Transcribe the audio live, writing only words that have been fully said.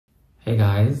Hey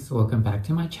guys, welcome back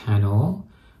to my channel.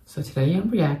 So today I'm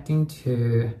reacting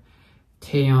to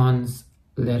TAEYON's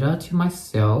Letter to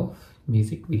Myself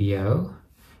music video,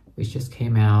 which just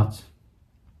came out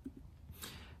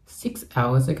 6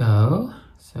 hours ago.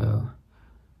 So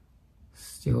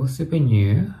still super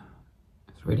new.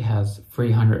 It already has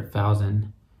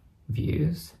 300,000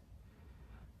 views.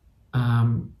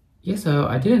 Yeah, so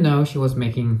I didn't know she was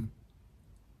making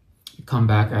a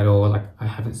comeback at all. Like, I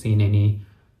haven't seen any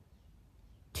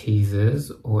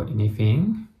teasers or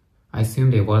anything. I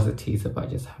assumed there was a teaser, but I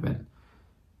just haven't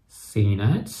seen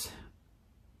it.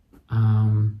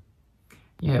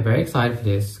 Yeah, very excited for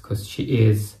this because she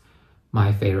is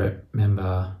my favorite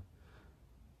member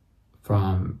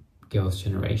from Girls'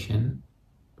 Generation,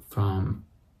 from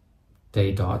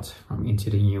Day Dot, from Into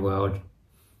the New World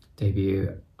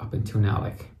debut up until now.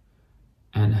 Like,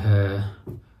 and her,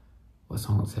 what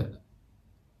song was it?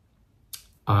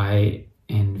 I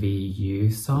Envy You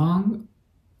song,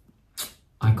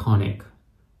 iconic,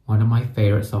 one of my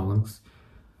favorite songs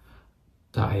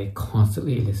that I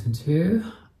constantly listen to.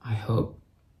 I hope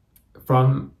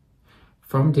from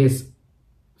this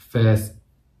first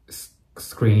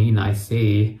screen I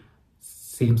see,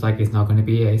 seems like it's not going to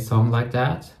be a song like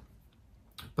that,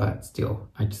 but still,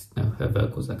 I just know her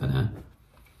vocals are gonna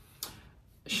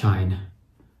shine.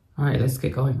 All right, let's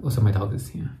get going. Also, my dog is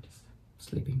here, just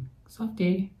sleeping.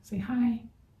 Softy, say hi.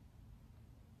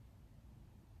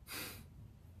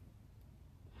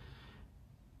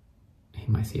 He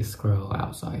might see a squirrel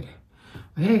outside.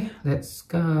 Okay, let's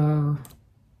go.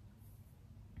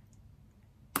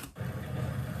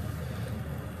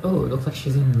 Oh, it looks like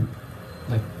she's in,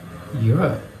 like,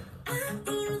 Europe.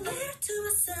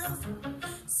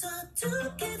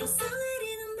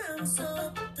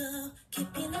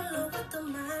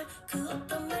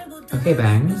 Okay,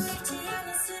 bangs.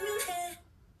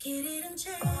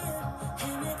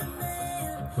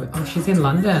 Wait, oh, she's in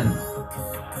London.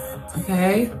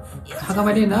 Okay. How come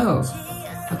I didn't know?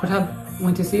 I could have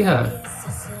went to see her.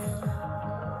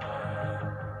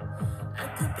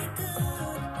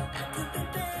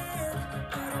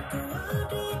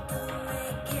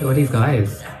 Who are these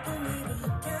guys?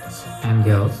 And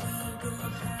girls.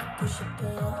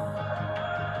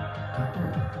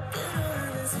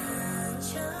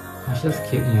 Oh, she looks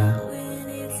cute here.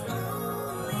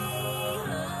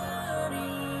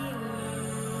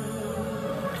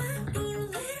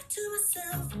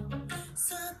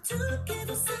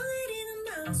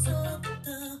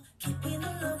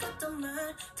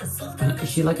 Is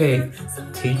she like a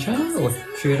teacher or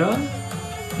tutor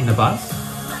in a bus?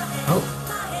 Oh.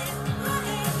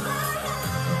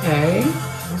 Okay,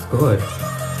 that's good.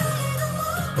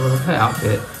 Oh, look at her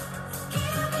outfit.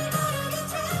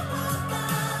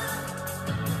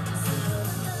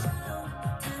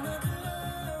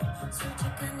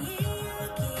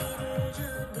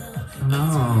 Oh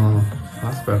no,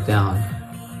 bus broke down.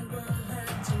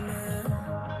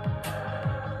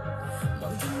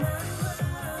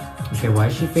 Okay, why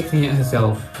is she fixing it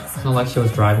herself? It's not like she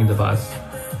was driving the bus.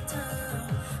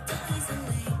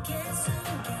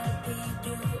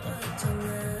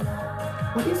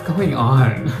 What is going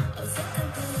on?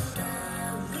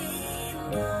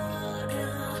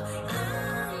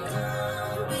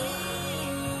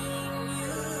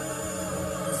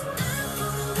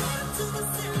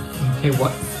 Okay,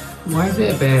 what? Why is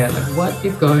it a bear? Like, what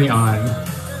is going on?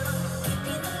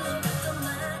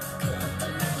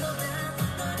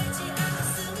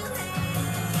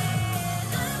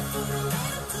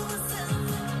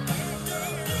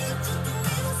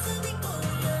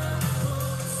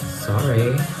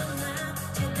 Sorry,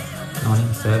 not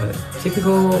in service.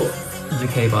 Typical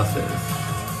UK buses.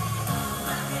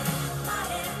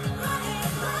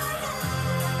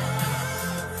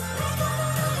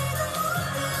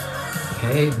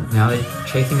 Okay, now they're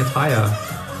chasing a tire.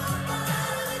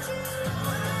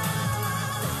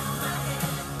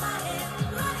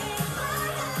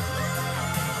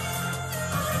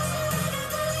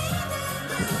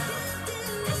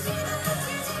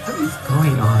 What is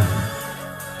going on?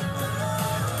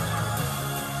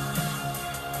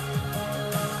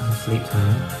 Sleep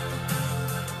time.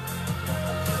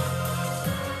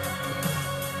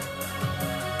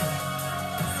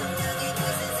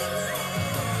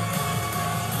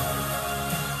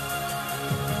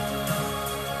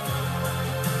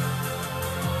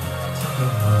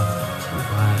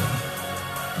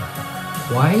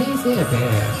 Why is it a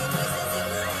bear?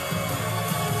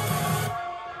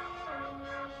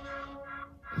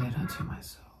 Letter to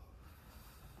myself.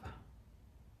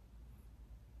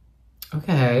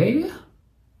 Okay.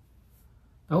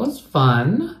 That was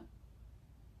fun.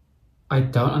 I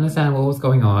don't understand what was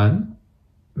going on.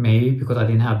 maybe because I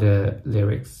didn't have the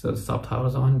lyrics or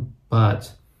subtitles on,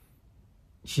 but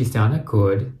she sounded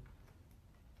good.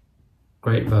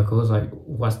 Great vocals, like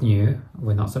what's new?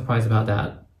 We're not surprised about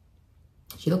that.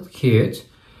 She looked cute.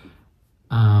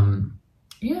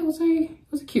 Yeah, it was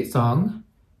a cute song.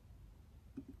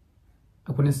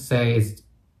 I wouldn't say it's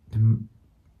the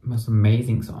most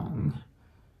amazing song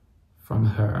from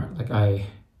her. Like I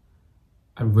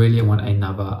really want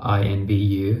another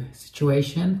INBU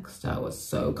situation because that was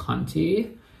so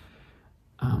cunty.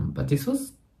 But this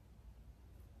was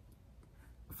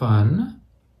fun.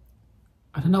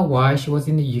 I don't know why she was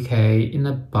in the UK in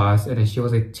a bus and then she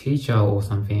was a teacher or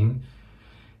something.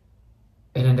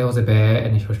 And then there was a bear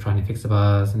and then she was trying to fix the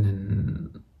bus and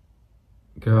then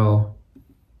girl,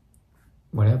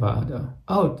 whatever though.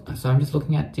 Oh, so I'm just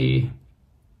looking at the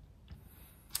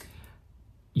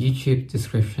YouTube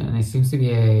description and it seems to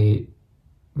be a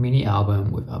mini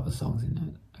album with other songs in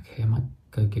it. Okay, I might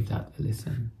go give that a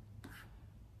listen.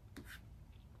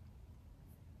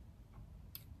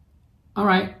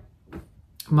 Alright,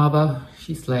 Mother,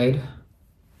 she slayed.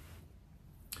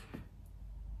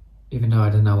 Even though I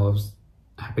don't know what was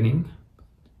happening.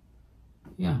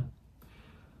 Yeah.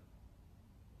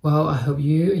 Well, I hope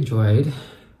you enjoyed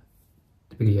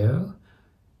the video.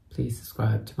 Please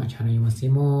subscribe to my channel if you want to see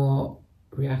more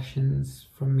reactions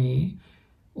from me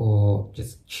or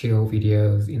just chill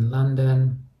videos in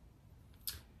London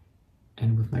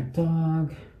and with my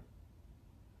dog.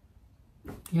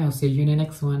 Yeah, I'll see you in the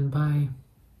next one. Bye.